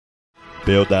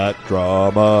Build that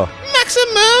drama.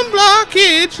 Maximum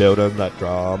blockage. Building that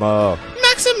drama.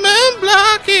 Maximum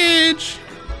blockage.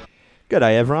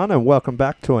 G'day everyone and welcome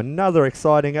back to another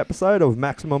exciting episode of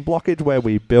Maximum Blockage where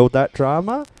we build that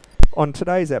drama. On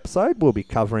today's episode we'll be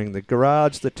covering the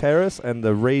garage, the terrace and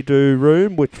the redo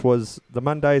room, which was the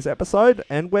Monday's episode,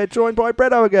 and we're joined by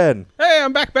Bretto again. Hey,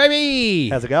 I'm back, baby.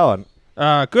 How's it going?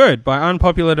 Good. By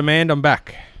unpopular demand, I'm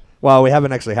back. Well, we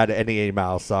haven't actually had any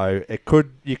emails, so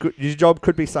your job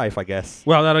could be safe, I guess.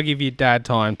 Well, that'll give you dad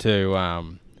time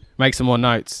to make some more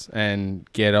notes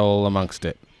and get all amongst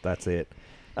it. That's it.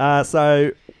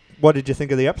 So, what did you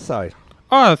think of the episode?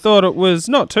 I thought it was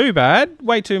not too bad.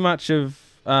 Way too much of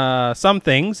some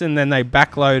things, and then they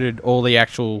backloaded all the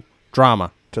actual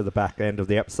drama. To the back end of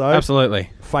the episode. Absolutely.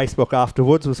 Facebook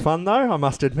afterwards was fun, though. I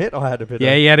must admit, I had a bit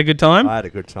Yeah, you had a good time? I had a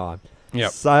good time.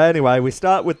 Yep. So anyway, we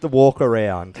start with the walk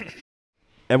around.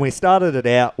 And we started it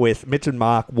out with Mitch and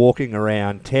Mark walking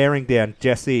around, tearing down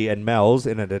Jesse and Mel's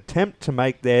in an attempt to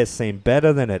make theirs seem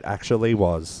better than it actually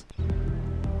was.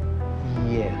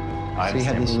 Yeah. So you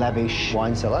had this lavish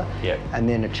wine cellar, and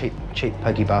then a cheap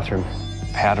pokey bathroom.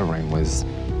 Powder room was...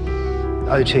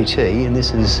 OTT, and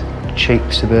this is cheap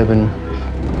suburban...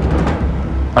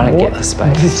 I don't get the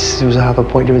space. This was a half a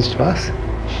point difference to us.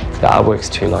 The artwork's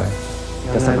too low.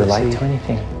 Doesn't no, relate see. to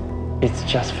anything. It's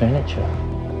just furniture.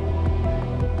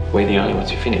 We're the only ones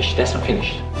who finished. That's not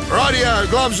finished. Rightio,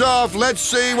 gloves off. Let's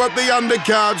see what the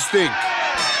undercards think.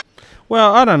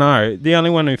 Well, I don't know. The only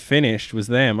one who finished was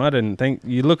them. I didn't think...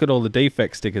 You look at all the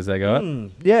defect stickers they got.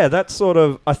 Yeah, that's sort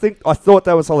of... I thought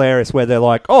that was hilarious where they're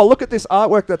like, oh, look at this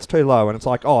artwork that's too low. And it's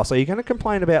like, oh, so you're going to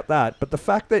complain about that. But the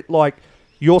fact that, like,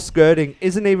 your skirting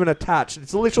isn't even attached.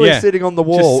 It's literally sitting on the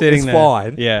wall. Just sitting is there.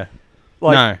 fine. Yeah.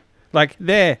 Like, no. Like,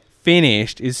 their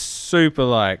finished is super,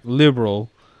 like, liberal.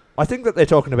 I think that they're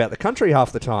talking about the country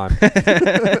half the time.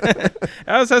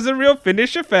 Ours has a real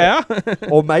finish affair.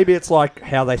 Or maybe it's like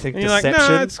how they think And you're like,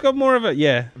 deception no, it's got more of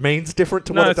it, means different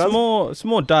to No, what it does. it's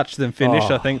more Dutch than Finnish,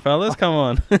 I think, fellas. Come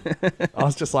on. I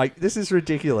was just like, this is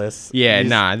ridiculous.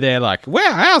 Yeah, they're like,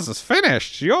 well, ours is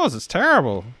finished. Yours is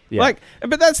terrible. Yeah. Like,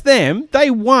 but that's them.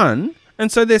 They won, and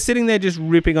so they're sitting there just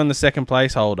ripping on the second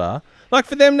place holder. Like,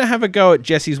 for them to have a go at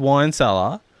Jesse's wine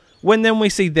cellar, when then we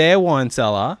see their wine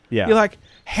cellar, you're like,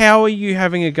 how are you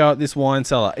having a go at this wine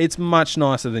cellar? It's much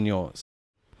nicer than yours.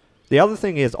 The other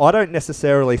thing is, I don't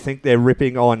necessarily think they're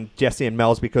ripping on Jesse and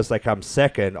Mel's because they come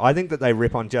second. I think that they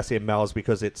rip on Jesse and Mel's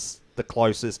because it's the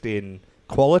closest in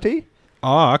quality.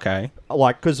 Oh, okay.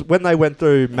 Like, because when they went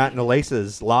through Matt and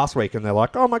Elisa's last week and they're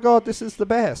like, oh my God, this is the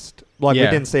best. Like, we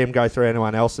didn't see them go through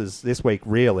anyone else's this week,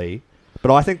 really.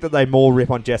 But I think that they more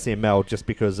rip on Jesse and Mel just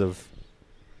because of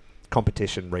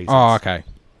competition reasons. Oh, okay.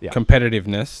 Yeah.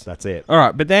 Competitiveness. That's it. All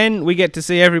right, but then we get to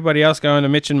see everybody else go into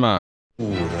Mitch and Mark.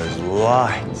 Ooh, those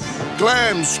lights.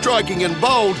 Glam, striking and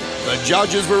bold, the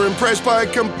judges were impressed by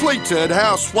a completed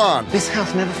House 1. This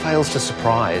house never fails to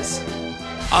surprise.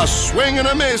 A swing and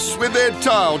a miss with their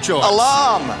tile choice.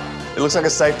 Alarm! It looks like a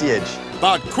safety edge.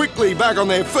 But quickly back on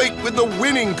their feet with the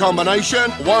winning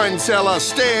combination, wine cellar,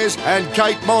 stairs and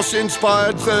Kate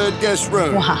Moss-inspired third guest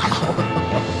room.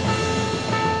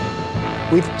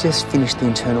 We've just finished the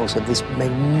internals of this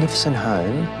magnificent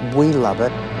home. We love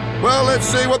it. Well, let's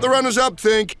see what the runners-up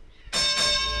think.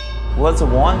 Well, that's a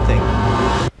wine thing.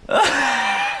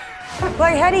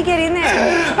 Like, how do you get in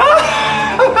there?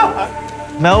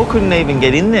 Mel couldn't even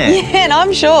get in there. Yeah, and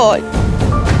I'm short.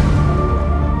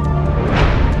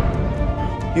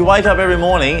 You wake up every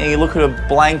morning and you look at a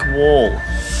blank wall.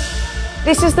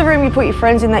 This is the room you put your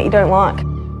friends in that you don't like.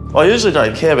 I usually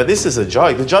don't care, but this is a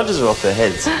joke. The judges are off their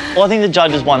heads. Well, I think the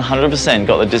judges 100%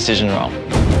 got the decision wrong.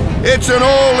 It's an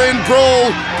all-in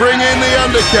brawl. Bring in the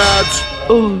undercards.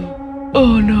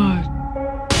 Oh no.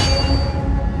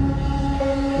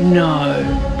 No.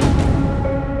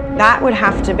 That would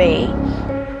have to be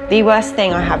the worst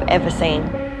thing I have ever seen.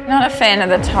 Not a fan of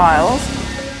the tiles.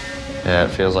 Yeah,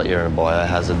 it feels like you're in a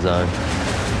biohazard zone.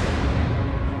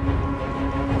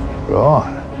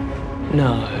 Right.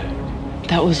 No.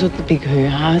 That was what the big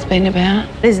hoo-ha has been about.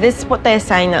 Is this what they're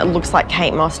saying, that it looks like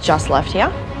Kate Moss just left here?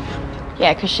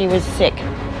 Yeah, because she was sick.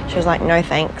 She was like, no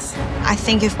thanks. I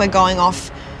think if we're going off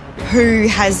who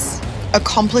has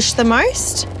accomplished the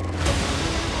most,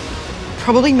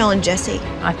 probably Mel and Jesse.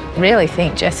 I really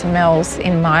think Jess and Mel's,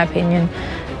 in my opinion,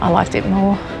 I liked it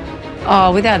more.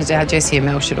 Oh, without a doubt, Jesse and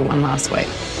Mel should have won last week.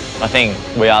 I think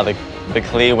we are the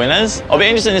clear winners. I'll be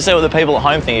interested to see what the people at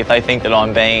home think, if they think that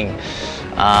I'm being...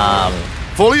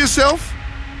 Full of yourself?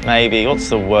 Maybe, what's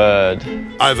the word?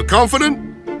 Overconfident?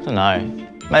 I don't know.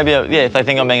 Maybe, if they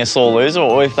think I'm being a sore loser,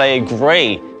 or if they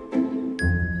agree.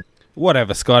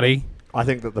 Whatever, Scotty. I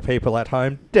think that the people at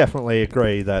home definitely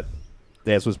agree that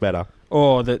theirs was better.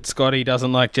 Or that Scotty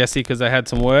doesn't like Jessie because they had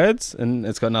some words and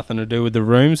it's got nothing to do with the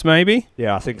rooms, maybe?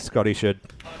 Yeah, I think Scotty should.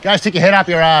 Go stick your head up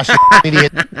your ass, you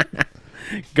idiot.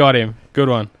 Got him. Good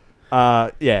one.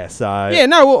 Yeah, so... Yeah,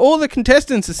 no, well, all the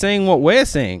contestants are seeing what we're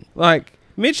seeing. Like,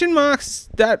 Mitch and Mark's,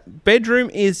 that bedroom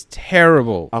is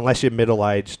terrible. Unless you're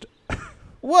middle-aged.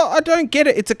 Well, I don't get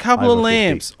it. It's a couple Over of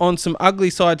lamps 50. on some ugly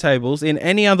side tables. In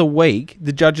any other week,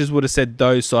 the judges would have said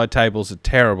those side tables are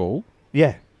terrible.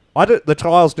 Yeah. The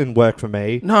tiles didn't work for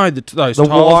me. No, those the tiles are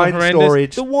wine horrendous.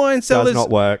 storage The wine cellars does not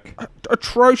work.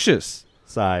 Atrocious.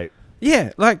 So...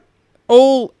 Yeah, like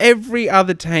every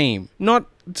other team. Not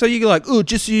so you're like, oh, you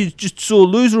just saw a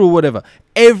loser or whatever.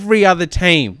 Every other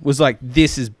team was like,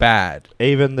 this is bad.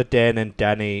 Even the Dan and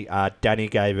Danny, Danny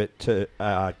gave it to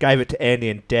Andy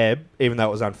and Deb, even though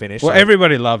it was unfinished. Well, so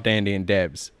everybody loved Andy and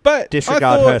Deb's, but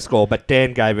disregard her score. But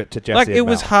Dan gave it to Jessie. Like and it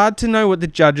was Mel. hard to know what the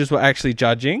judges were actually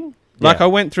judging. Like Yeah. I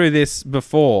went through this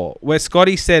before, where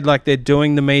Scotty said like they're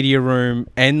doing the media room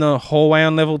and the hallway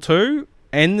on level 2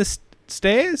 and the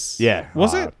stairs. Yeah,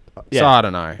 was it? Yeah. So I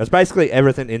don't know. It's basically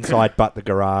everything inside but the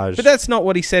garage. But that's not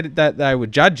what he said that they were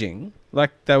judging.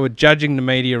 Like they were judging the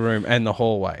media room and the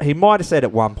hallway. He might have said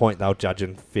at one point they were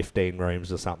judging 15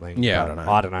 rooms or something. Yeah, but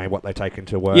I I don't know what they take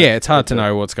into work. Yeah, it's hard to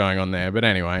know what's going on there. But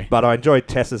anyway. But I enjoyed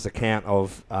Tessa's account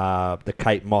of the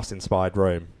Kate Moss inspired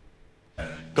room.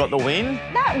 Got the win?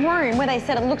 That room where they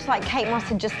said it looks like Kate Moss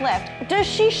had just left, does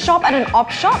she shop at an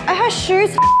op shop? Are her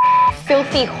shoes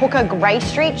filthy hooker Grey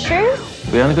Street shoes?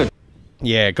 We only got...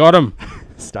 Yeah, got him.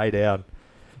 Stay down.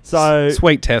 So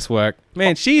Sweet test work.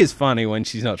 Man, she is funny when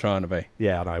she's not trying to be.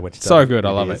 Yeah, I know. When she So does, good,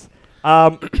 I love is.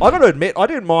 I got to admit, I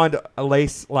didn't mind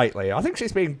Elise lately. I think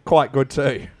she's been quite good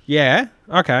too. Yeah,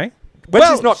 okay. When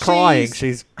she's not crying,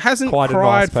 she's hasn't quite a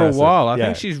cried nice for a person. while. I Yeah.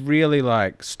 think she's really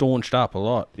like staunched up a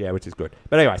lot. Yeah, which is good.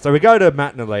 But anyway, so we go to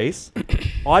Matt and Elise.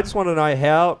 I just want to know,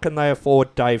 how can they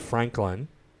afford Dave Franklin?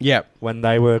 Yep. When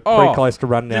they were pretty close to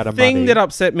running out of money. The thing that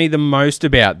upset me the most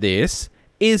about this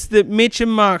is that Mitch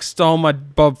and Mark stole my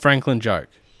Bob Franklin joke.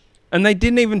 And they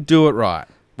didn't even do it right.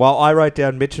 Well, I wrote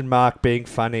down Mitch and Mark being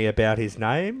funny about his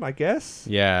name, I guess.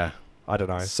 Yeah. I don't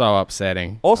know. So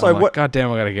upsetting. Also, I'm like, what... God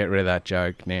damn, I got to get rid of that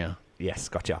joke now. Yes,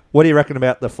 gotcha. What do you reckon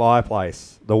about the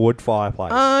fireplace? The wood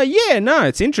fireplace? Yeah, no,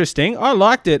 it's interesting. I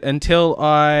liked it until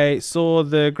I saw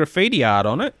the graffiti art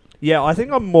on it. Yeah, I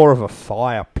think I'm more of a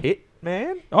fire pit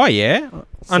man. Oh, yeah.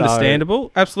 So-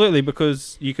 Understandable. Absolutely,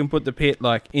 because you can put the pit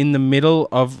like in the middle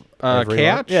of a Everyone-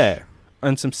 couch. Yeah.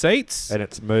 And some seats. And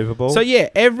it's movable. So, yeah,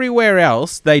 everywhere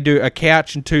else they do a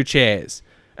couch and 2 chairs.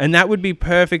 And that would be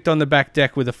perfect on the back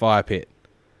deck with a fire pit.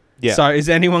 Yeah. So is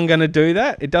anyone going to do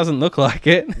that? It doesn't look like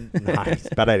it. No,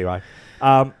 but anyway.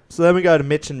 So then we go to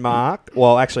Mitch and Mark.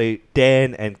 Well, actually,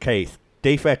 Dan and Keith.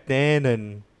 Defect Dan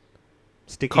and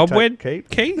Sticky Cobweb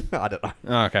Keith? I don't know.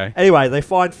 Oh, okay. Anyway, they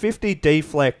find 50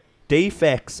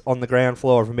 defects on the ground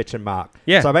floor of Mitch and Mark.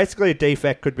 Yeah. So basically a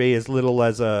defect could be as little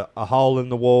as a hole in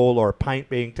the wall or a paint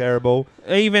being terrible.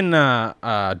 Even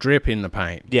drip in the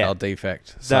paint. Yeah. They'll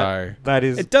defect. So that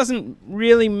is... it doesn't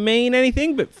really mean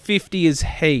anything, but 50 is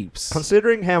heaps.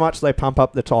 Considering how much they pump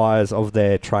up the tyres of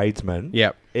their tradesmen,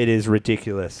 Yep. it is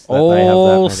ridiculous that they have that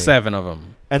All many. 7 of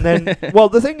them. And then, well,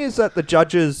 the thing is that the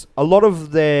judges, a lot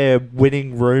of their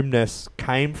winning roomness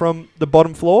came from the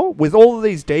bottom floor. With all of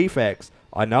these defects,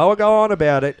 I know I go on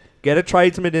about it, get a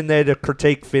tradesman in there to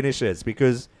critique finishes,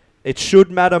 because it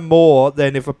should matter more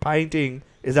than if a painting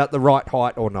is at the right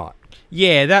height or not.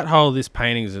 Yeah, that whole this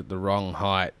painting's at the wrong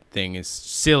height thing is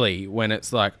silly when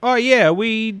it's like, oh yeah,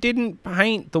 we didn't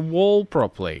paint the wall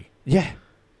properly. Yeah.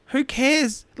 Who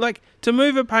cares? Like, to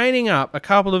move a painting up a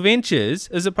couple of inches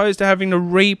as opposed to having to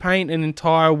repaint an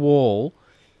entire wall,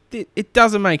 it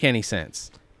doesn't make any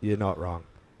sense. You're not wrong.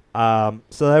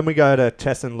 So then we go to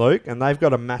Tess and Luke, and they've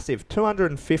got a massive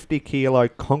 250 kilo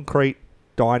concrete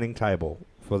dining table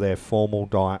for their formal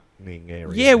dining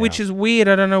area. Yeah, which is weird.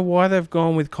 I don't know why they've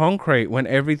gone with concrete when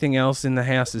everything else in the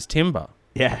house is timber.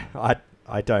 Yeah,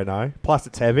 I don't know. Plus,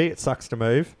 it's heavy. It sucks to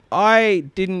move. I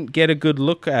didn't get a good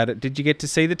look at it. Did you get to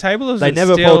see the table? Or is They it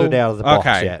never still... pulled it out of the box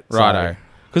yet, so- Righto.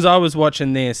 Because I was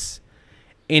watching this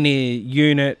in a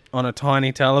unit on a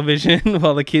tiny television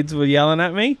while the kids were yelling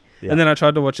at me. Yeah. And then I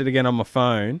tried to watch it again on my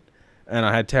phone, and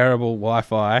I had terrible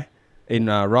Wi-Fi in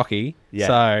Rocky. Yeah.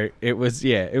 So it was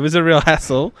a real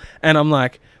hassle. And I'm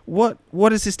like, what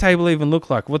does this table even look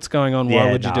like? What's going on?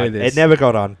 Why would you do this? It never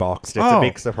got unboxed. It's a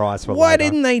big surprise for Why later.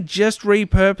 didn't they just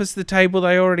repurpose the table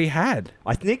they already had?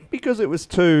 I think because it was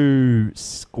too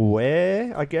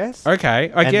square, I guess.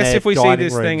 Okay, I And guess their if we see dining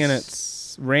this thing and rooms-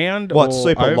 it's round Well, or it's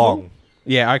super oval? long.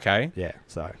 Yeah, okay. Yeah,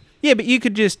 so... Yeah, but you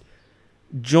could just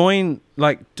do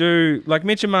like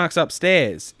Mitch and Mark's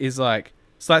upstairs is like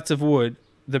slats of wood,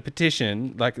 the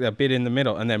petition, like a bit in the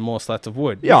middle, and then more slats of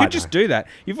wood. Yeah, you I could just know. do that.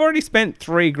 You've already spent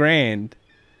 $3,000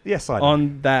 Yes, I know.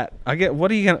 on that. I get.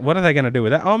 What are they gonna do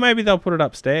with that? Oh, maybe they'll put it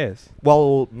upstairs.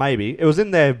 Well, maybe. It was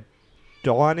in their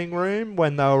dining room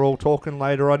when they were all talking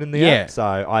later on in the Yeah. app, so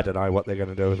I don't know what they're going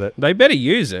to do with it. They better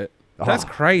use it. That's Oh,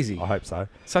 crazy. I hope so.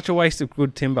 Such a waste of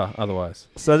good timber otherwise.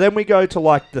 So then we go to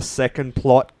like the second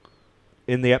plot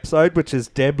in the episode, which is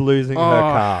Deb losing her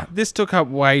car. This took up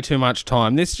way too much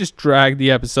time. This just dragged the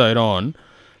episode on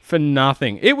for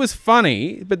nothing. It was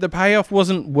funny, but the payoff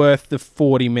wasn't worth the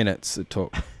 40 minutes it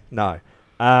took. No.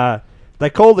 They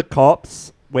call the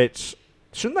cops, which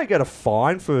shouldn't they get a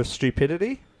fine for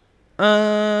stupidity?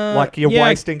 Like you're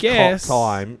wasting cop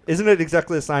time. Isn't it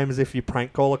exactly the same as if you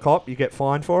prank call a cop, you get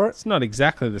fined for it? It's not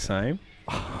exactly the same.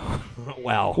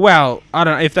 Well, I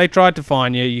don't know. If they tried to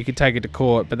fine you, you could take it to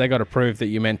court, but they got to prove that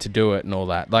you meant to do it and all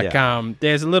that. Like,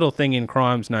 there's a little thing in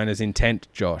crimes known as intent,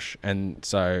 Josh, and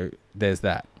so there's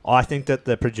that. I think that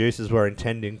the producers were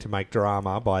intending to make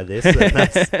drama by this. And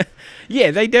that's,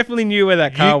 yeah, they definitely knew where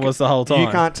that car was the whole time.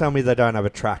 You can't tell me they don't have a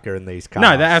tracker in these cars.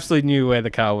 No, they absolutely knew where the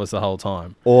car was the whole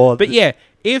time. But yeah,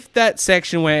 if that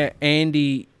section where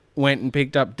Andy went and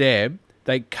picked up Deb,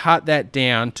 they cut that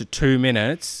down to 2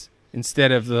 minutes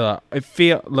instead of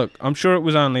look, I'm sure it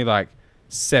was only like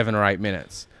 7 or 8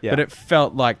 minutes, but it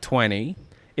felt like 20.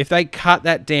 If they cut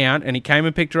that down and he came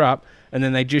and picked her up, and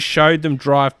then they just showed them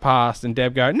drive past and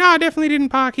Deb go, no, I definitely didn't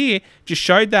park here. Just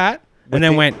showed that and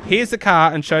then went, here's the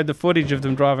car, and showed the footage of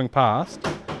them driving past.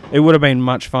 It would have been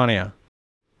much funnier.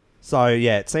 So,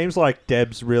 yeah, it seems like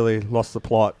Deb's really lost the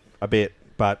plot a bit,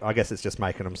 but I guess it's just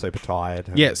making them super tired.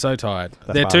 Yeah, so tired.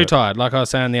 They're too tired. Like I was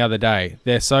saying the other day,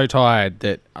 they're so tired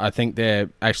that I think they're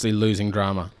actually losing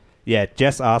drama. Yeah,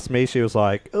 Jess asked me, she was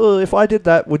like, oh, if I did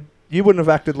that, you wouldn't have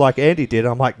acted like Andy did.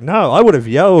 I'm like, no, I would have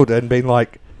yelled and been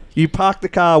like, you parked the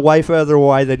car way further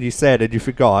away than you said, and you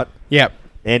forgot. Yep.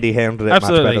 Andy handled it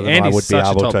Absolutely. much better than Andy's I would be such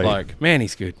able a top to. bloke. Man,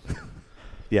 he's good.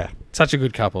 Yeah. Such a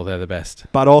good couple. They're the best.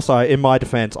 But also, in my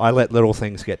defense, I let little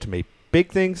things get to me.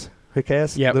 Big things, who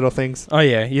cares? Yep. Little things. Oh,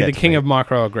 yeah. You're the king of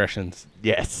microaggressions.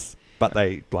 Yes. But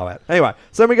they blow out. Anyway,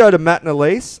 so then we go to Matt and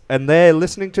Elise, and they're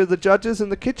listening to the judges in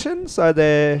the kitchen, so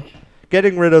they're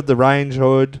getting rid of the range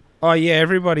hood. Oh, yeah.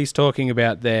 Everybody's talking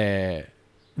about their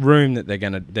room that they're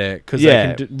going to... Because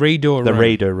Yeah. they can redo a room. The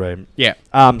redo room. Yeah.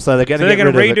 So they're going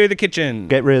to redo the kitchen.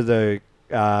 Get rid of the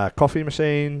coffee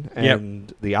machine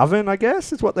and the oven, I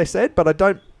guess, is what they said. But I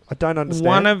don't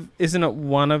understand. Isn't it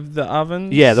one of the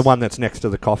ovens? Yeah, the one that's next to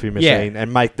the coffee machine,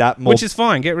 and make that more. Which is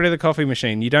fine. Get rid of the coffee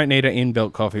machine. You don't need an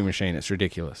inbuilt coffee machine. It's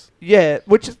ridiculous. Yeah,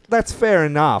 that's fair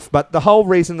enough. But the whole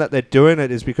reason that they're doing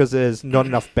it is because there's not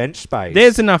enough bench space.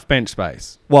 There's enough bench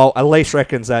space. Well, Elise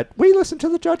reckons that we listen to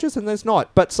the judges and there's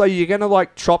not. But so you're going to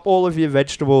like chop all of your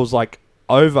vegetables like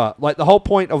over. Like the whole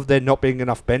point of there not being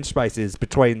enough bench space is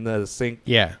between the sink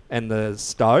and the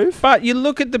stove. But you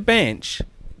look at the bench.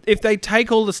 If they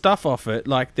take all the stuff off it,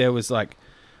 like there was like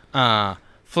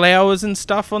flowers and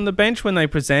stuff on the bench when they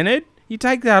presented, you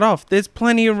take that off. There's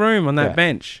plenty of room on that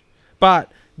bench.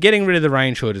 But getting rid of the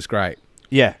range hood is great.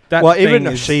 Yeah. That well, even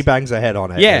thing if she bangs her head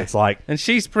on it, yeah, it's like... And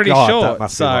she's pretty God, that short,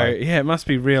 must be so annoying. yeah, it must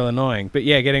be real annoying. But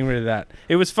yeah, getting rid of that.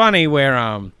 It was funny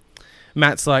where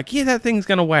Matt's like, yeah, that thing's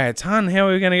going to weigh a ton. How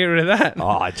are we going to get rid of that?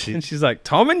 Oh, and she's like,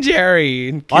 Tom and Jerry,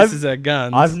 and kisses her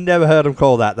guns. I've never heard them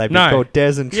call that. They've been called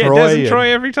Des and Troy. Yeah, Des and Troy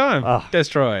every time. Des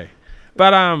Troy.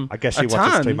 But I guess she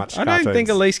watches too much I don't think cartoons.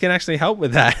 Elise can actually help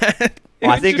with that.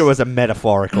 I think it was a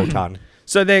metaphorical ton.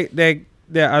 So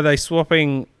are they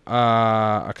swapping?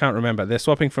 I can't remember. They're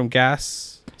swapping from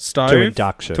gas stove to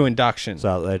induction. To induction,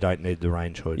 so they don't need the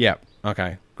range hood. Yep.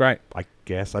 Okay. Great. I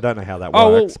guess I don't know how that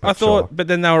Oh, works. well, I thought, but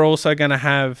then they were also going to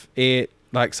have it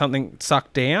like something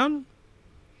sucked down.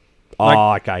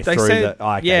 Like, okay. They Through said,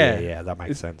 the yeah, that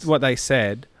makes sense. What they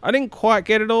said. I didn't quite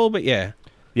get it all, but yeah.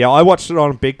 Yeah, I watched it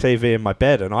on big TV in my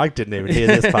bed, and I didn't even hear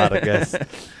this part, I guess.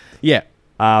 Yeah.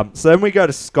 So then we go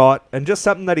to Scott, and just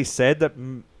something that he said that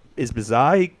is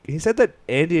bizarre. He said that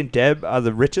Andy and Deb are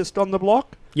the richest on the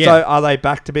block. Yeah. So are they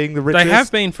back to being the richest? They have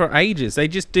been for ages. They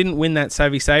just didn't win that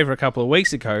Savvy Saver a couple of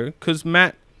weeks ago because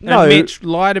Matt and Mitch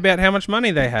lied about how much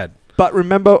money they had. But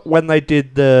remember when they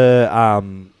did the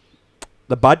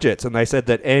budgets, and they said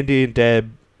that Andy and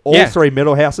Deb... All three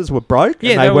middle houses were broke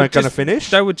and they weren't going to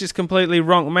finish? They were just completely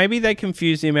wrong. Maybe they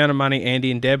confused the amount of money Andy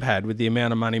and Deb had with the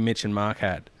amount of money Mitch and Mark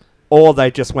had. Or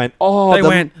they just went,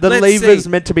 the lever's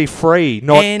meant to be free,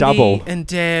 not Andy double. And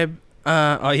Deb...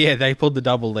 they pulled the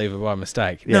double lever by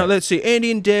mistake. Yeah. No, let's see.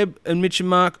 Andy and Deb and Mitch and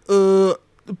Mark,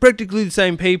 practically the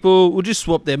same people. We'll just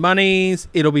swap their monies.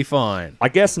 It'll be fine. I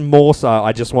guess more so,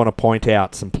 I just want to point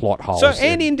out some plot holes. So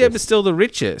Andy and Deb are still the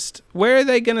richest. Where are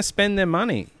they going to spend their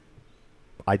money?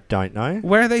 I don't know.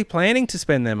 Where are they planning to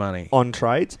spend their money? On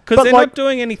trades. Because they're not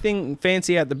doing anything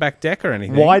fancy out the back deck or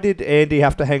anything. Why did Andy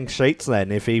have to hang sheets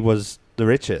then if he was the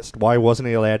richest? Why wasn't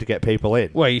he allowed to get people in?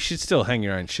 Well, you should still hang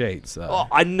your own sheets, though. Oh,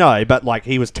 I know, but like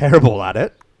he was terrible at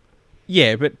it.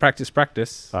 Yeah, but practice.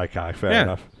 Okay, fair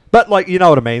enough. But like, you know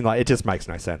what I mean? Like, it just makes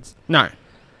no sense. No.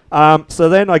 So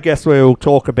then I guess we'll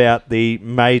talk about the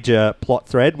major plot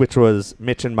thread, which was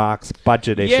Mitch and Mark's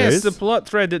budget issues. Yes, the plot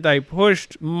thread that they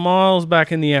pushed miles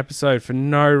back in the episode for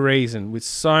no reason with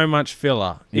so much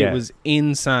filler. Yeah. It was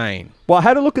insane. Well, I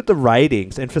had a look at the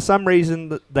ratings, and for some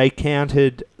reason they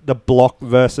counted the block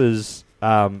versus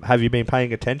Have You Been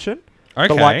Paying Attention? Okay.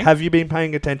 But like, Have You Been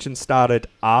Paying Attention started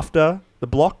after the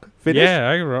block finished? Yeah,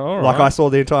 all right. Like I saw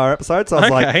the entire episode, so I was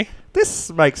like,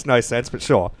 this makes no sense, but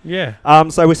sure. Yeah.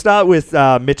 So we start with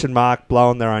Mitch and Mark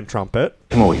blowing their own trumpet.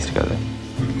 More weeks to go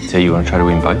then. So you want to try to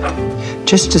win both?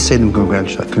 Just to see them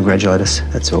congratulate us,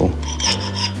 that's all.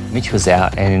 Mitch was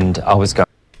out and I was going.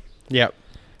 Yep.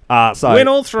 So win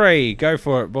all three. Go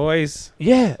for it, boys.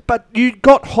 Yeah, but you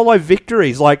got hollow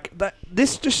victories. Like, that.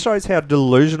 This just shows how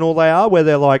delusional they are, where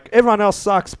they're like, everyone else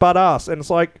sucks but us. And it's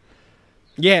like...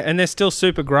 Yeah, and they're still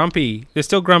super grumpy. They're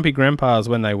still grumpy grandpas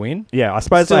when they win. Yeah, I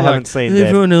suppose still they haven't seen that.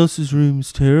 Everyone else's room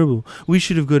is terrible. We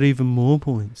should have got even more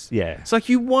points. Yeah. It's like,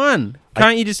 you won.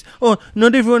 Can't you just... Oh,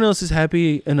 not everyone else is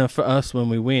happy enough for us when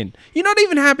we win. You're not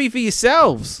even happy for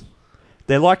yourselves.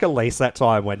 They're like Elise that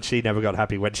time when she never got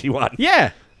happy when she won.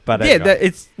 Yeah. But yeah, anyway.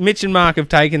 it's Mitch and Mark have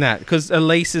taken that because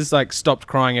Elise has like stopped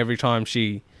crying every time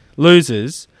she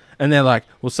loses, and they're like,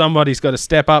 well, somebody's got to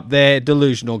step up their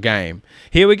delusional game.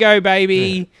 Here we go, baby.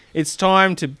 Yeah. It's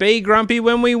time to be grumpy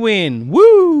when we win.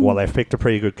 Woo! Well, they've picked a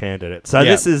pretty good candidate. So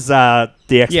this is the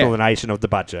explanation of the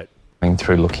budget. Going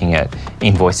through looking at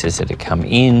invoices that had come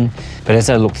in, but as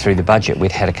I looked through the budget,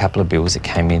 we'd had a couple of bills that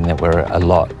came in that were a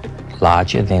lot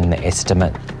larger than the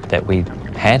estimate that we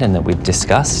had and that we'd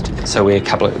discussed. So we're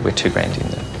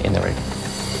 $2,000 in the red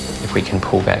if we can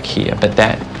pull back here, but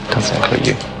that doesn't include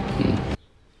you.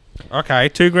 Okay,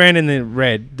 $2,000 in the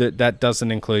red. That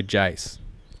doesn't include Jace.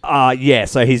 Yeah.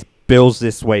 So his bills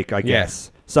this week, I guess.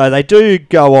 Yes. So they do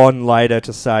go on later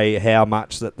to say how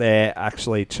much that they're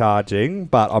actually charging,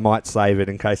 but I might save it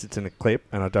in case it's in a clip,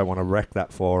 and I don't want to wreck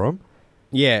that for them.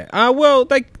 Yeah. Well,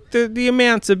 the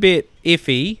amount's a bit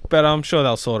iffy, but I'm sure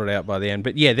they'll sort it out by the end.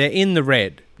 But yeah, they're in the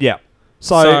red. Yeah.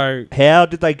 So how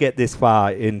did they get this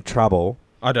far in trouble?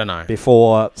 I don't know.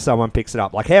 Before someone picks it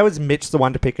up. Like, how is Mitch the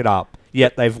one to pick it up,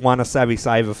 yet they've won a Savvy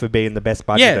Saver for being the best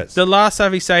budgeters? Yeah, the last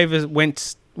Savvy Saver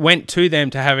went to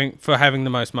them for having the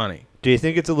most money. Do you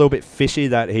think it's a little bit fishy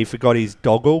that he forgot his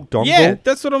dongle? Yeah,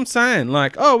 that's what I'm saying.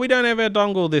 Like, oh, we don't have our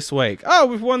dongle this week. Oh,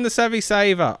 we've won the Savvy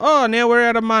Saver. Oh, now we're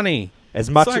out of money.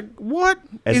 What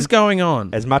is going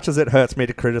on? As much as it hurts me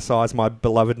to criticise my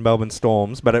beloved Melbourne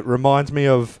Storms, but it reminds me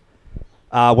of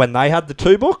when they had the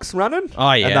 2 books running.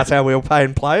 Oh, yeah. And that's how we were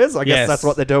paying players. I guess that's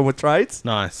what they're doing with trades.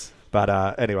 Nice.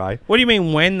 But anyway. What do you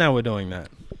mean when they were doing that?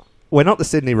 We're not the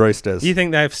Sydney Roosters. You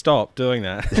think they've stopped doing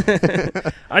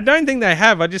that? I don't think they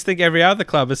have. I just think every other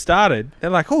club has started. They're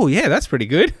like, oh, yeah, that's pretty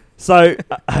good. So,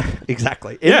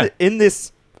 exactly. In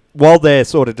this, while they're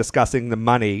sort of discussing the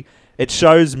money, it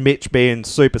shows Mitch being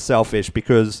super selfish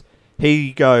because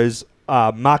he goes,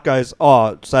 Mark goes,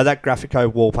 oh, so that Graphico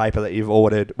wallpaper that you've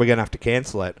ordered, we're going to have to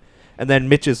cancel it. And then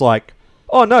Mitch is like,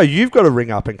 oh, no, you've got to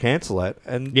ring up and cancel it.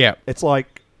 And it's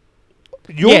like,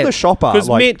 you're the shopper. Because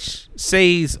Mitch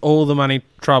sees all the money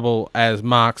trouble as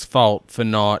Mark's fault for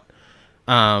not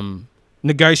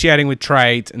negotiating with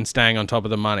trades and staying on top of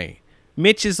the money.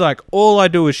 Mitch is like, all I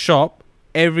do is shop.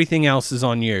 Everything else is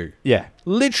on you. Yeah.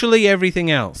 Literally everything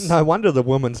else. No wonder the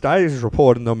Women's Day is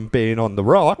reporting them being on the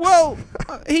rocks. Well,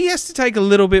 he has to take a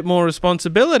little bit more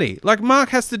responsibility. Like, Mark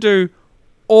has to do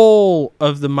all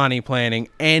of the money planning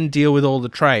and deal with all the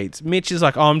trades. Mitch is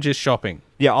like, oh, I'm just shopping.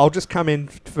 Yeah, I'll just come in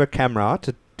for camera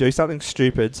to do something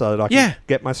stupid so that I can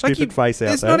get my stupid face out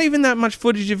There's there. not even that much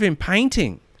footage of him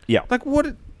painting. Yeah. Like,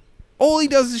 what? All he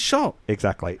does is shop.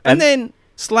 Exactly. And then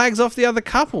slags off the other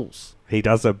couples. He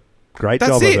does a great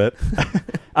job of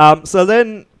it. So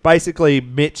then, basically,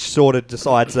 Mitch sort of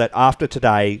decides that after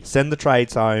today, send the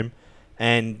trades home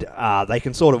and they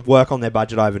can sort of work on their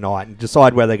budget overnight and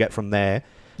decide where they get from there.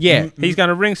 Yeah, he's going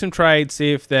to ring some trades,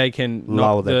 see if they can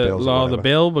lower the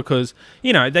bill because,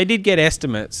 you know, they did get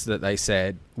estimates that they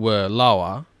said were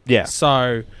lower. Yeah.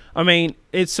 So, I mean,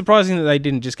 it's surprising that they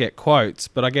didn't just get quotes,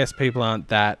 but I guess people aren't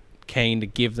that keen to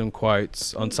give them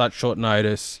quotes on such short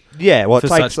notice. Yeah, well, it for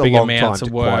takes such a big long amounts time of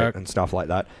to work quote and stuff like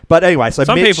that. But anyway, so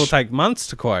some Mitch, people take months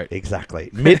to quote. Exactly.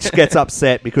 Mitch gets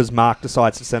upset because Mark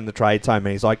decides to send the trades home,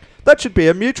 and he's like, "That should be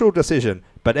a mutual decision.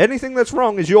 But anything that's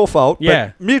wrong is your fault.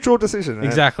 Yeah, but mutual decision." And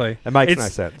exactly. It makes no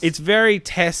sense. It's very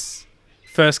Tess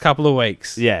first couple of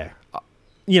weeks. Yeah.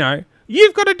 You know,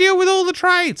 you've got to deal with all the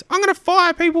trades. I'm going to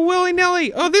fire people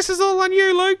willy-nilly. Oh, this is all on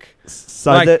you, Luke.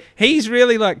 So like, he's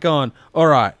really like gone, all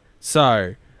right,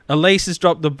 so Elise has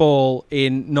dropped the ball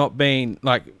in not being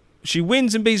like, she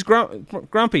wins and be's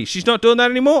grumpy. She's not doing that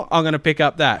anymore. I'm going to pick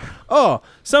up that. Oh,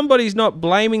 somebody's not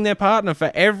blaming their partner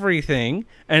for everything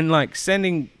and like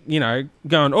sending, you know,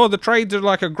 going, oh, the trades are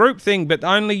like a group thing, but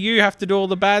only you have to do all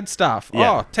the bad stuff.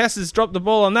 Yeah. Oh, Tess has dropped the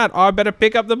ball on that. I better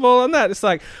pick up the ball on that. It's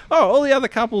like, oh, all the other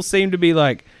couples seem to be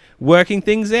like working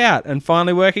things out and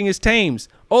finally working as teams.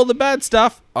 All the bad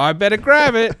stuff, I better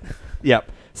grab it.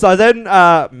 Yep. So then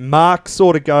Mark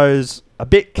sort of goes a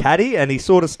bit catty and he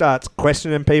sort of starts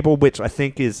questioning people, which I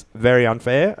think is very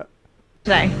unfair.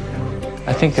 Today.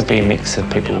 I think there'd be a mix of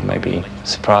people maybe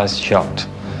surprised, shocked,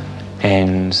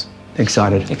 and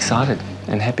Excited.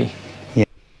 and happy.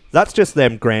 That's just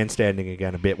them grandstanding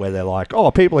again a bit, where they're like, "Oh,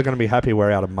 people are going to be happy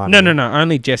we're out of money." No.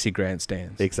 Only Jesse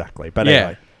grandstands. Exactly. But Yeah.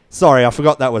 anyway, sorry, I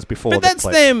forgot that was before. But the that's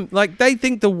clip. them. Like, they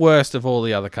think the worst of all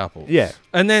the other couples. Yeah.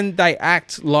 And then they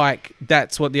act like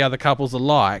that's what the other couples are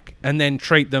like, and then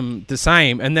treat them the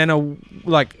same, and then are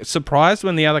like surprised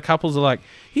when the other couples are like,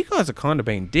 "You guys are kind of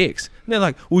being dicks." And they're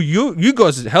like, "Well, you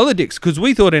guys are hella dicks because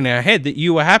we thought in our head that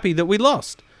you were happy that we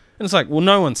lost." And it's like, well,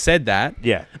 no one said that.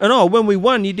 Yeah. And oh, when we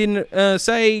won, you didn't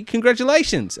say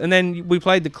congratulations. And then we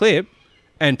played the clip,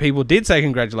 and people did say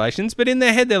congratulations, but in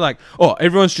their head they're like, "Oh,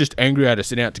 everyone's just angry at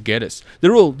us and out to get us.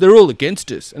 They're all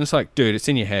against us." And it's like, dude, it's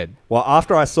in your head. Well,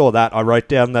 after I saw that, I wrote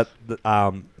down that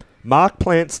Mark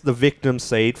plants the victim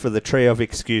seed for the tree of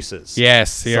excuses.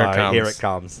 Yes, here it comes. Here it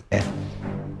comes. It's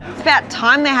about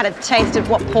time they had a taste of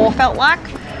what poor felt like.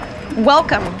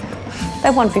 Welcome.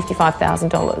 They won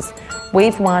 $55,000.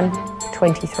 We've won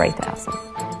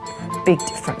 $23,000. Big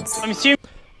difference.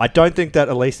 I don't think that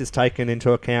Elise has taken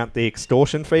into account the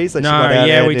extortion fees that she No, got out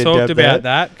yeah, there we in talked Deb about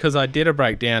there. that because I did a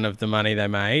breakdown of the money they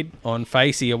made on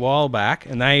Facey a while back,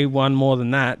 and they won more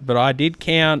than that. But I did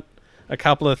count a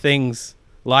couple of things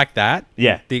like that.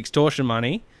 Yeah. The extortion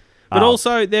money. But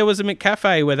also, there was a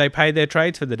McCafe where they paid their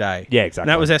trades for the day. Yeah, exactly. And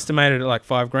that was estimated at like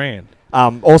 $5,000.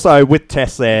 Also, with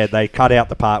Tess there, they cut out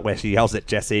the part where she yells at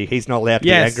Jesse. He's not allowed to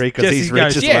be angry because Jesse he's rich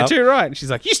goes, as yeah, well. too right. And she's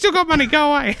like, "You still got money,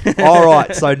 go away." All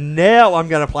right, so now I'm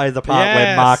going to play the part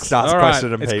where Mark starts All right,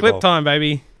 questioning it's people. clip time,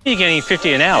 baby. You're getting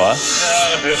 50 an hour.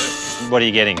 What are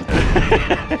you getting?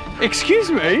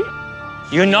 Excuse me?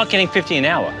 You're not getting 50 an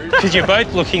hour because you're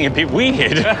both looking a bit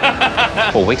weird.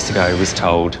 4 weeks ago, I was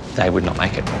told they would not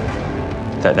make it,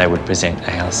 that they would present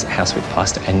a house with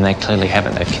plaster, and they clearly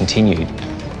haven't. They've continued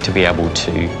to be able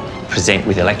to present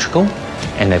with electrical,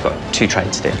 and they've got 2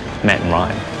 trades there, Matt and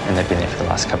Ryan, and they've been there for the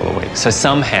last couple of weeks. So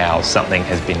somehow something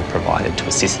has been provided to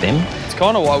assist them. It's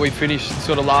kind of why we finish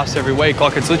sort of last every week.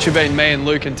 Like, it's literally been me and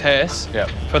Luke and Tess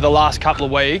for the last couple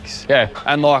of weeks. Yeah.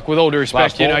 And like, with all due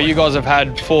respect, you know, you guys have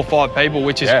had 4 or 5 people,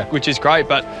 which is great,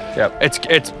 but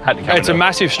it's a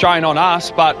massive strain on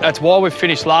us. But that's why we've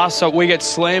finished last. So we get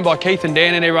slammed by Keith and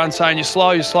Dan, and everyone's saying you're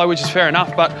slow, which is fair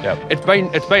enough. But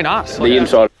it's been us. The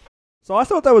inside. So I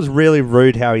thought that was really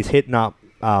rude how he's hitting up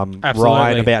Ryan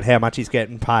Absolutely. about how much he's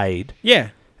getting paid. Yeah.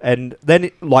 And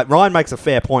then, like, Ryan makes a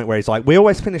fair point where he's like, "We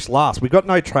always finish last. We've got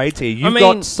no trades here. You've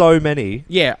got so many."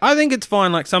 Yeah, I think it's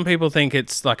fine. Like, some people think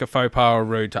it's like a faux pas or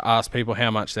rude to ask people how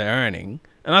much they're earning.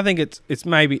 And I think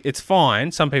it's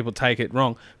fine. Some people take it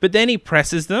wrong. But then he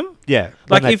presses them. Yeah.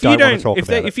 Like, if you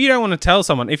don't want to tell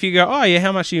someone, if you go, "Oh yeah,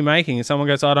 how much are you making?" and someone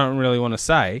goes, "I don't really want to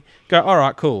say," go, "All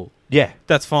right, cool. Yeah.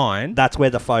 That's fine." That's where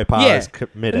the faux pas is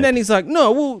committed. And then he's like,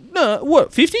 no,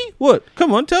 what, 50? What?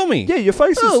 Come on, tell me. Yeah, your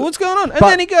face is... Oh, what's going on? And But-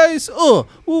 then he goes, "Oh,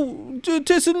 well,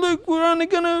 Tess and Luke, we're only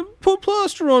going to put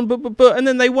plaster on, but," and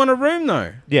then they want a room,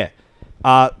 though. Yeah.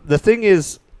 The thing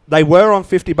is, they were on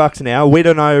 $50 an hour. We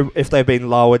don't know if they've been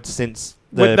lowered since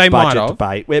the They might budget have.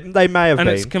 debate. They may have And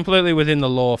been. it's completely within the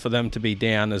law for them to be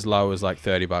down as low as like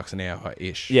 $30 an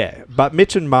hour-ish. Yeah, but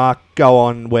Mitch and Mark go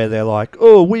on where they're like,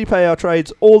 "Oh, we pay our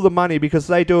trades all the money because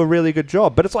they do a really good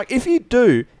job." But it's like, if you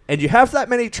do, and you have that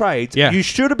many trades, you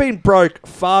should have been broke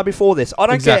far before this. I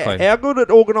don't care how good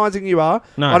at organising you are.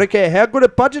 No. I don't care how good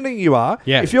at budgeting you are.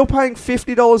 Yeah. If you're paying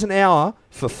 $50 an hour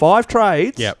for 5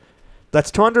 trades, that's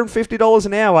 $250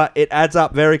 an hour. It adds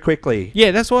up very quickly.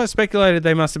 Yeah, that's why I speculated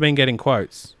they must have been getting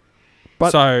quotes.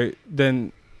 But so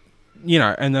then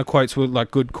and the quotes were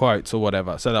like good quotes or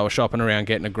whatever. So they were shopping around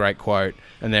getting a great quote.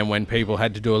 And then when people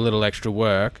had to do a little extra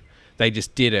work, they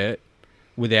just did it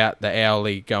without the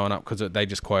hourly going up because they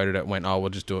just quoted it and went, oh, we'll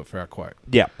just do it for our quote.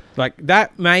 Yeah. Like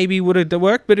that maybe would have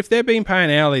worked. But if they're being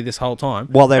paying hourly this whole time,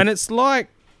 and it's like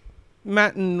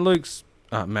Tess and Luke's,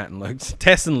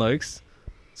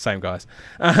 same guys.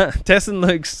 Tess and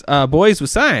Luke's boys were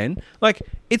saying, like,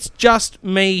 it's just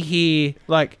me here,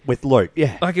 like... With Luke,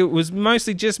 yeah. Like, it was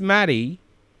mostly just Maddie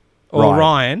or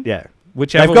Ryan. Yeah.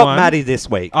 Whichever They've got one. Maddie this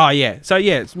week. Oh, yeah. So,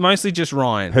 yeah, it's mostly just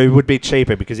Ryan. Who would be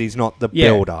cheaper because he's not the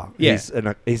builder. Yeah. He's their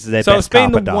best carpenter. So it's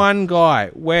been the one guy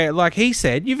where, like he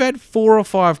said, you've had 4 or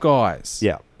 5 guys.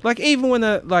 Yeah. Like, even when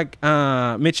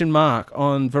Mitch and Mark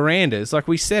on verandas, like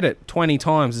we said it 20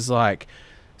 times, is like...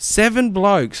 7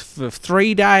 blokes for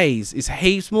 3 days is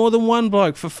heaps more than 1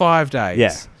 bloke for 5 days.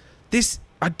 Yeah.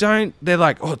 They're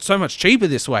like, oh, it's so much cheaper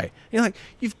this way. And you're like,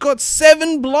 you've got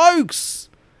 7 blokes.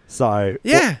 So.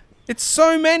 Yeah. It's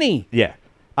so many. Yeah.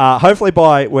 Hopefully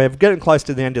we're getting close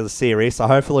to the end of the series, so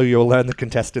hopefully you'll learn the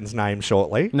contestants' names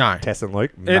shortly. No. Tess and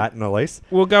Luke, Matt and Elise.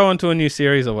 We'll go on to a new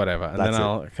series or whatever, and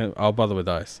then I'll bother with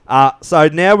those. So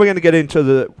now we're going to get into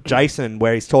the Jason,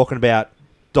 where he's talking about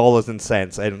dollars and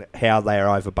cents and how they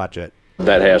are over budget.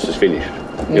 That house is finished.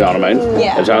 You know what I mean?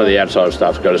 Yeah. It's only the outside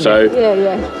stuff's got to. So,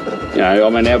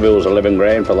 our bill was 11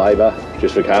 grand for labour,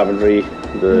 just for carpentry.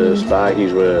 The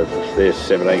Sparkies were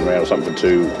 17 grand or something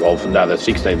they're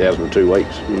 16,000 for 2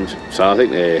 weeks. So I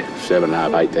think they're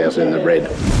 7,500, 8,000 in the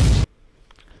red.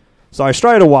 So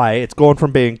straight away, it's gone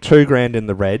from being 2 grand in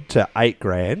the red to 8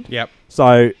 grand. Yep.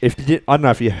 So I don't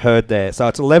know if you heard there. So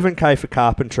it's 11k for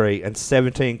carpentry and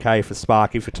 17k for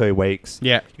Sparky for 2 weeks.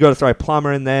 Yeah. You got to throw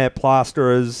plumber in there,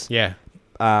 plasterers. Yeah.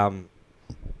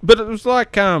 But it was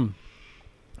like I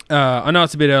know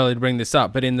it's a bit early to bring this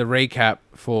up, but in the recap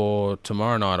for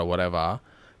tomorrow night or whatever,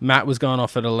 Matt was going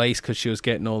off at Elise because she was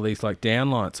getting all these like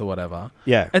downlights or whatever.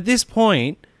 Yeah. At this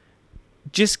point,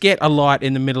 just get a light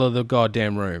in the middle of the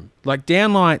goddamn room. Like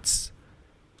downlights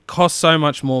cost so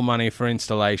much more money for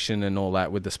installation and all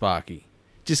that with the Sparky.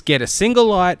 Just get a single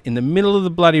light in the middle of the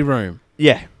bloody room.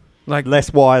 Yeah. Like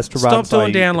less wires to run. Stop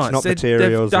doing downlights. Not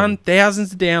materials. They've done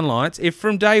thousands of downlights. If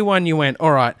from day one you went,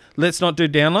 all right, let's not do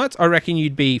downlights, I reckon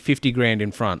you'd be 50 grand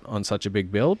in front on such a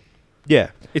big build.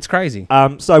 Yeah. It's crazy.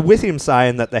 So with him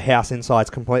saying that the house inside's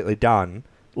completely done,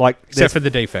 like except for the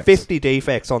defects. 50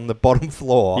 defects on the bottom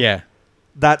floor. Yeah.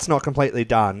 That's not completely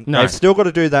done. No. They've still got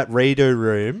to do that redo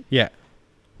room. Yeah.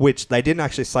 Which they didn't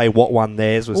actually say what one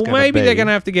theirs was going to be. Well, maybe they're going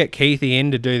to have to get Keithy in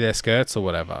to do their skirts or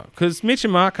whatever. Because Mitch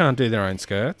and Mark can't do their own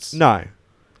skirts. No.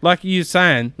 Like you're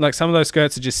saying, like some of those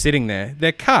skirts are just sitting there.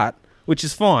 They're cut, which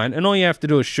is fine. And all you have to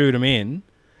do is shoot them in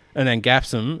and then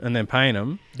gaps them and then paint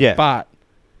them. Yeah. But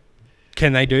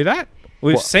can they do that?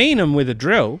 We've seen them with a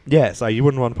drill. Yeah, so you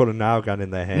wouldn't want to put a nail gun in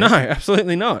their hand. No,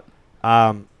 absolutely not.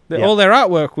 Yeah. All their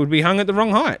artwork would be hung at the wrong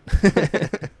height.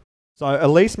 So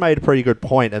Elise made a pretty good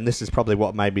point, and this is probably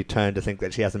what made me turn to think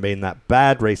that she hasn't been that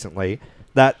bad recently,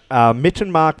 that Mitch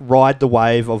and Mark ride the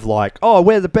wave of like, oh,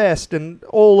 we're the best, and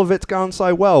all of it's going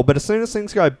so well. But as soon as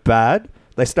things go bad,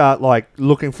 they start like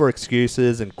looking for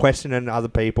excuses and questioning other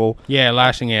people. Yeah,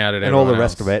 lashing out at and all the everyone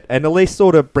rest else. of it. And Elise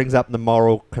sort of brings up the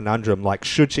moral conundrum, like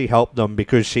should she help them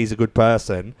because she's a good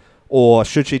person, or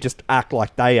should she just act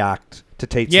like they act to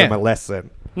teach them a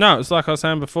lesson? No, it's like I was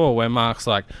saying before, where Mark's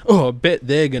like, oh, I bet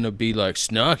they're going to be like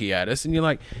snarky at us. And you're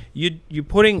like, you're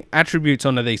putting attributes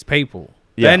onto these people.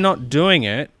 Yeah. They're not doing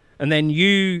it. And then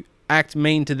you act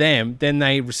mean to them. Then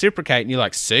they reciprocate. And you're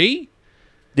like, see?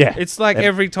 Yeah. It's like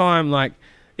every time, like,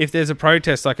 if there's a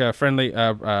protest, like a friendly,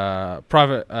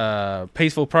 private,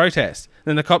 peaceful protest,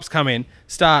 then the cops come in,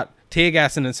 start tear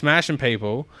gassing and smashing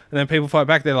people. And then people fight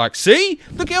back. They're like, see?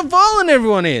 Look how violent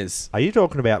everyone is. Are you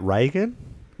talking about Reagan?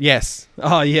 Yes.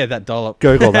 Oh, yeah, that dollop.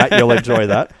 Google that. You'll enjoy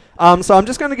that. So I'm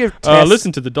just going to give Tess...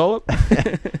 listen to the dollop.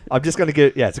 I'm just going to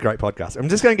give... Yeah, it's a great podcast. I'm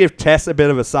just going to give Tess a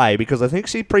bit of a say because I think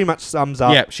she pretty much sums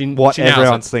up what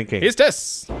everyone's thinking. Here's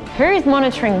Tess. Who's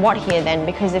monitoring what here then?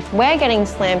 Because if we're getting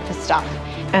slammed for stuff,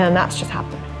 and that's just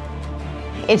happened.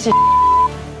 It's just...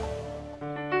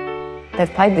 They've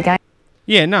played the game.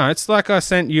 Yeah, no, it's like I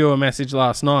sent you a message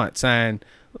last night saying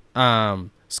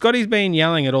Scotty's been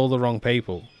yelling at all the wrong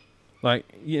people. Like,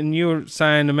 and you were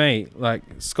saying to me, like,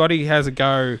 Scotty has a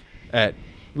go at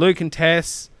Luke and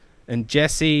Tess and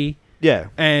Jesse. Yeah.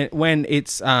 And when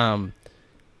it's Dan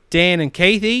and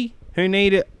Keithy who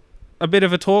need a bit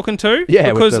of a talking to.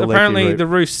 Yeah, because with the apparently roof. the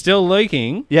roof's still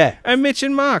leaking. Yeah. And Mitch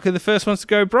and Mark are the first ones to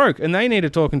go broke, and they need a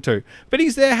talking to. But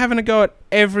he's there having a go at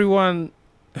everyone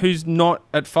who's not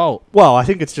at fault. Well, I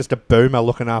think it's just a boomer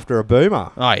looking after a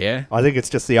boomer. Oh, yeah. I think it's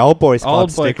just the old boys club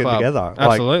Old boy sticking club. together.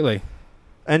 Absolutely.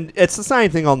 And it's the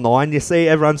same thing online. You see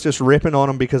everyone's just ripping on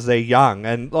them because they're young.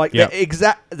 And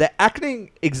they're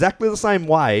acting exactly the same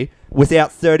way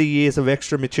without 30 years of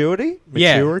extra maturity.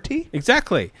 Yeah,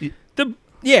 exactly.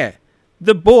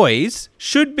 The boys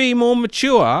should be more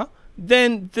mature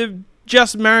than the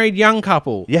just married young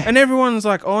couple. Yeah. And everyone's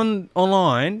like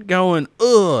online going,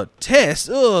 Tess,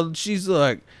 she's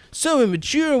like so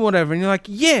immature and whatever. And you're like,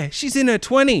 yeah, she's in her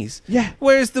 20s. Yeah.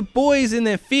 Whereas the boys in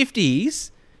their 50s,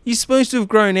 you're supposed to have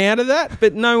grown out of that,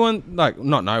 but no one, like,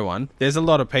 not no one, there's a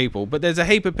lot of people, but there's a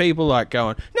heap of people like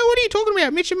going, no, what are you talking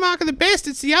about? Mitch and Mark are the best.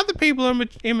 It's the other people who are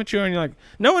immature. And you're like,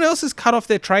 no one else has cut off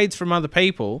their trades from other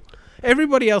people.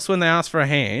 Everybody else, when they ask for a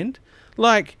hand,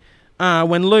 like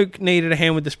when Luke needed a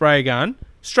hand with the spray gun,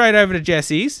 straight over to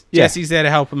Jesse's. Yeah. Jesse's there to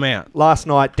help him out. Last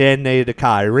night, Dan needed a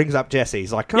car. He rings up Jesse.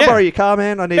 He's like, can I borrow your car,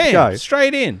 man? I need to go.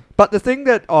 Straight in. But the thing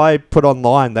that I put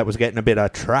online that was getting a bit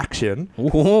of traction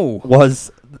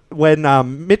was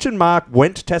when Mitch and Mark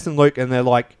went to Tess and Luke and they're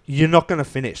like, you're not going to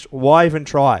finish. Why even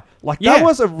try? Like, that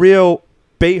was a real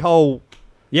beehole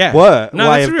way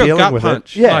that's of a real dealing gut with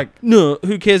punch. it. Yeah. Like, no,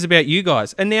 who cares about you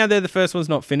guys? And now they're the first ones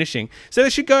not finishing. So they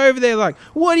should go over there like,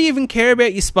 why do you even care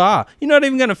about your spa? You're not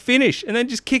even going to finish. And then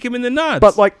just kick him in the nuts.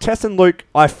 But like Tess and Luke,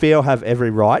 I feel have every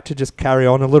right to just carry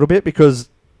on a little bit because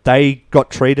they got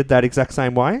treated that exact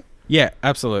same way. Yeah,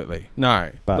 absolutely.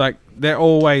 No. Like, they're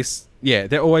always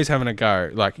having a go.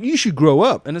 Like, you should grow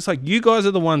up. And it's like, you guys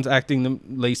are the ones acting the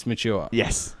least mature.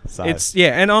 Yes. So It's,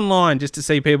 and online, just to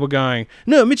see people going,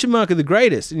 no, Mitch and Mark are the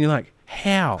greatest. And you're like,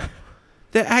 how?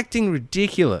 They're acting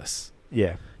ridiculous.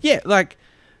 Yeah. Yeah, like,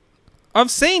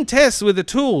 I've seen Tess with a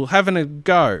tool having a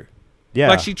go. Yeah.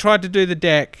 Like, she tried to do the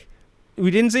deck. We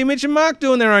didn't see Mitch and Mark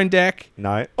doing their own deck.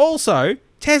 No. Also,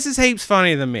 Tess is heaps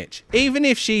funnier than Mitch. Even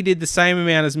if she did the same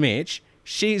amount as Mitch,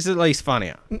 she's at least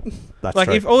funnier. That's like,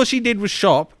 true. if all she did was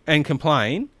shop and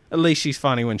complain, at least she's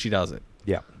funny when she does it.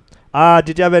 Yeah.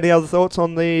 Did you have any other thoughts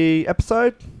on the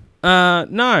episode?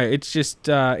 No, it's just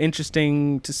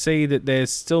interesting to see that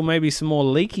there's still maybe some more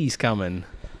leakies coming.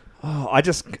 Oh, I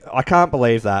can't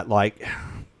believe that. Like,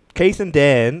 Keith and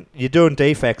Dan, you're doing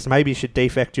defects. Maybe you should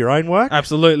defect your own work.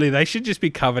 Absolutely. They should just be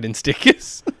covered in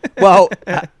stickers. Well,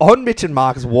 on Mitch and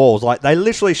Mark's walls, like, they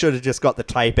literally should have just got the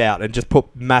tape out and just put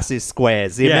massive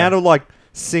squares. The amount of, like,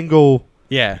 single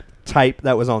tape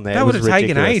that was on there would was have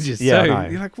taken ridiculous. ages. Yeah, So I know.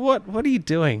 you're like, what are you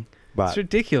doing? It's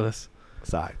ridiculous.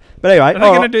 But anyway, are they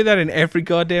going to do that in every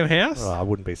goddamn house? I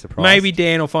wouldn't be surprised. Maybe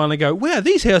Dan will finally go, wow,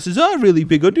 these houses are really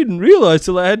big. I didn't realise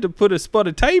till I had to put a spot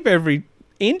of tape every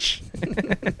inch.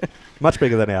 Much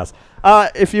bigger than ours.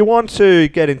 If you want to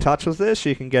get in touch with us,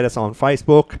 you can get us on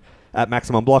Facebook at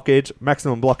Maximum Blockage,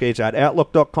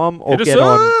 MaximumBlockage@outlook.com, or get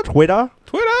on Twitter.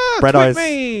 Tweet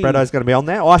me. Bretto's going to be on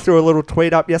there. I threw a little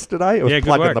tweet up yesterday. It was good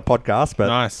plugging work. the podcast, but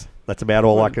Nice. that's about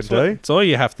all I can do. That's all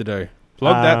you have to do.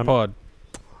 Plug that pod.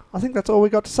 I think that's all we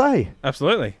got to say.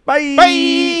 Absolutely. Bye.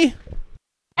 Bye.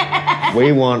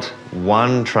 We want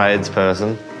one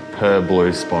tradesperson per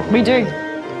blue spot. We do.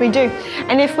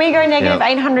 And if we go negative Yep.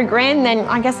 800 grand, then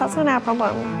I guess that's not our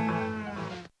problem.